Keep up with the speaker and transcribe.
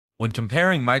When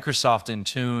comparing Microsoft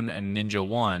Intune and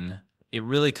NinjaOne, it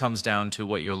really comes down to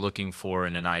what you're looking for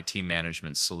in an IT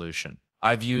management solution.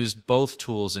 I've used both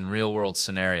tools in real-world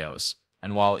scenarios,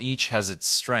 and while each has its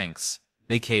strengths,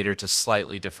 they cater to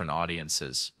slightly different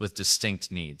audiences with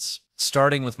distinct needs.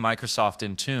 Starting with Microsoft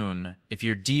Intune, if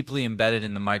you're deeply embedded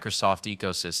in the Microsoft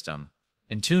ecosystem,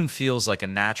 Intune feels like a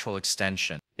natural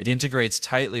extension. It integrates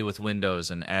tightly with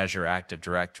Windows and Azure Active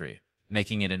Directory,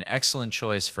 making it an excellent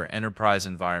choice for enterprise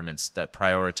environments that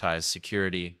prioritize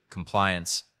security,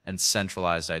 compliance, and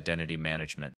centralized identity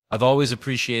management. I've always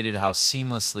appreciated how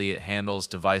seamlessly it handles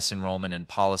device enrollment and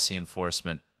policy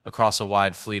enforcement across a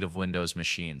wide fleet of Windows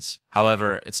machines.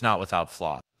 However, it's not without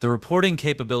flaws. The reporting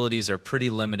capabilities are pretty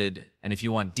limited, and if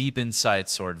you want deep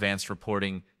insights or advanced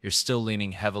reporting, you're still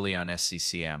leaning heavily on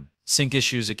SCCM. Sync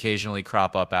issues occasionally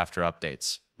crop up after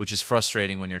updates, which is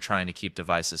frustrating when you're trying to keep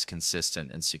devices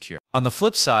consistent and secure. On the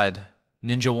flip side,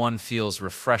 NinjaOne feels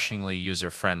refreshingly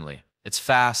user-friendly. It's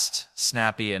fast,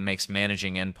 snappy, and makes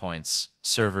managing endpoints,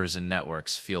 servers, and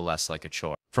networks feel less like a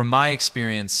chore. From my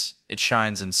experience, it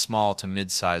shines in small to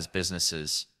mid-sized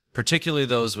businesses, particularly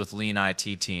those with lean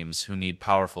IT teams who need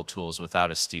powerful tools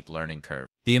without a steep learning curve.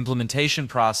 The implementation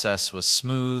process was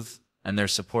smooth, and their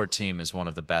support team is one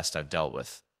of the best I've dealt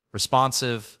with.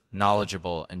 Responsive,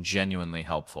 knowledgeable, and genuinely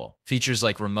helpful. Features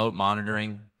like remote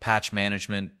monitoring, patch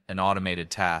management, and automated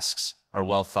tasks are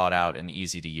well thought out and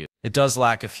easy to use. It does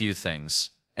lack a few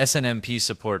things. SNMP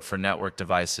support for network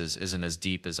devices isn't as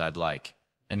deep as I'd like,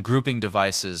 and grouping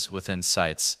devices within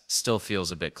sites still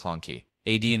feels a bit clunky.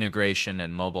 AD integration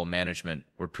and mobile management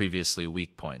were previously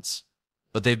weak points,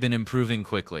 but they've been improving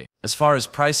quickly. As far as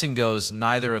pricing goes,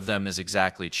 neither of them is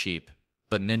exactly cheap,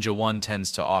 but NinjaOne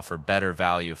tends to offer better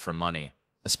value for money,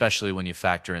 especially when you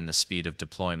factor in the speed of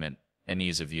deployment and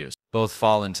ease of use. Both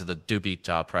fall into the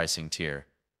Dubita pricing tier,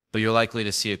 but you're likely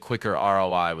to see a quicker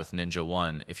ROI with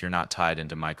NinjaOne if you're not tied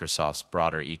into Microsoft's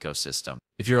broader ecosystem.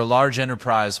 If you're a large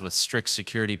enterprise with strict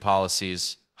security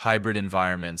policies, hybrid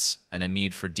environments, and a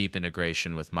need for deep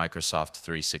integration with Microsoft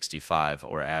 365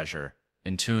 or Azure,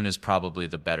 Intune is probably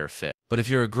the better fit. But if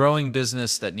you're a growing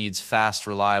business that needs fast,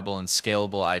 reliable, and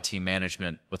scalable IT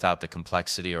management without the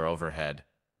complexity or overhead,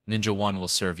 NinjaOne will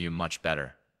serve you much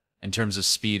better. In terms of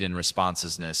speed and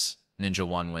responsiveness,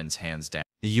 NinjaOne wins hands down.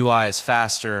 The UI is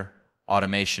faster,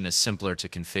 automation is simpler to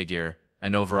configure,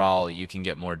 and overall, you can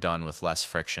get more done with less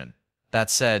friction.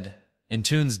 That said,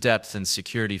 Intune's depth and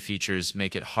security features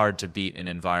make it hard to beat in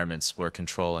environments where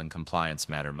control and compliance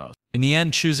matter most. In the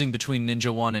end, choosing between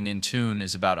NinjaOne and Intune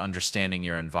is about understanding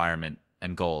your environment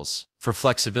and goals. For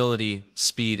flexibility,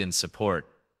 speed, and support,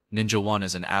 NinjaOne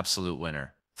is an absolute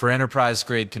winner. For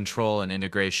enterprise-grade control and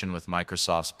integration with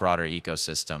Microsoft's broader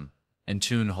ecosystem,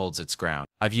 Intune holds its ground.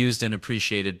 I've used and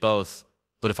appreciated both,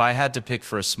 but if I had to pick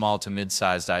for a small to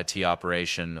mid-sized IT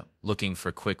operation looking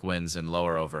for quick wins and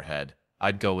lower overhead,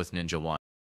 I'd go with NinjaOne.